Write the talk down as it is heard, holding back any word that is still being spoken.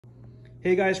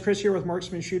Hey guys, Chris here with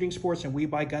Marksman Shooting Sports and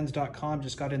WeBuyGuns.com.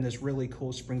 Just got in this really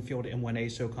cool Springfield M1A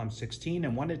SOCOM 16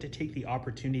 and wanted to take the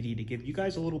opportunity to give you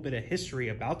guys a little bit of history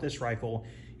about this rifle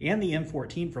and the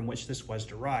M14 from which this was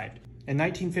derived. In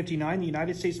 1959, the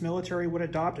United States military would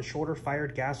adopt a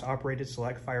shoulder-fired gas-operated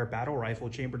select-fire battle rifle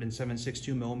chambered in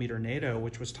 7.62mm NATO,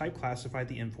 which was type classified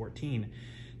the M14.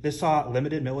 This saw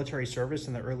limited military service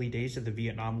in the early days of the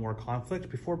Vietnam War conflict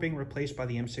before being replaced by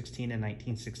the M16 in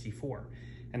 1964.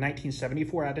 In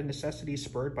 1974, out of necessity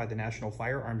spurred by the National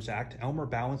Firearms Act, Elmer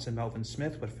Balance and Melvin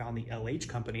Smith would found the LH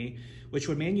Company, which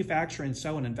would manufacture and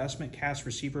sell an investment cast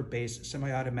receiver-based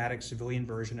semi-automatic civilian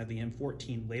version of the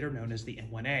M14, later known as the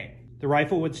M1A. The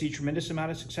rifle would see tremendous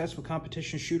amount of success with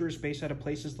competition shooters based out of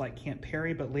places like Camp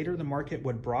Perry, but later the market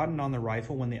would broaden on the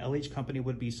rifle when the LH Company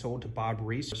would be sold to Bob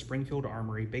Reese, a Springfield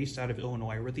armory based out of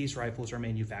Illinois, where these rifles are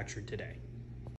manufactured today.